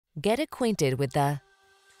Get acquainted with the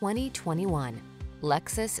 2021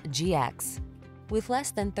 Lexus GX. With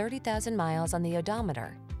less than 30,000 miles on the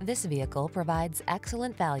odometer, this vehicle provides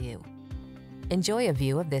excellent value. Enjoy a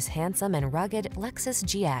view of this handsome and rugged Lexus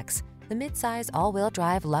GX, the midsize all-wheel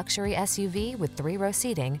drive luxury SUV with 3-row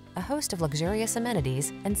seating, a host of luxurious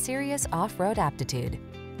amenities, and serious off-road aptitude.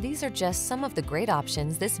 These are just some of the great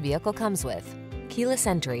options this vehicle comes with: keyless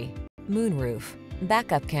entry, moonroof,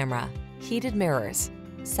 backup camera, heated mirrors,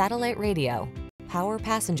 satellite radio, power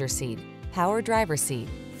passenger seat, power driver seat,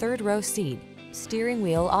 3rd-row seat, steering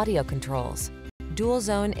wheel audio controls, dual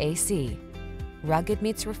zone AC. Rugged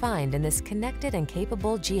meets refined in this connected and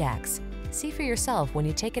capable GX. See for yourself when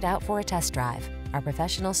you take it out for a test drive. Our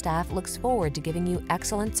professional staff looks forward to giving you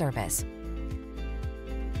excellent service.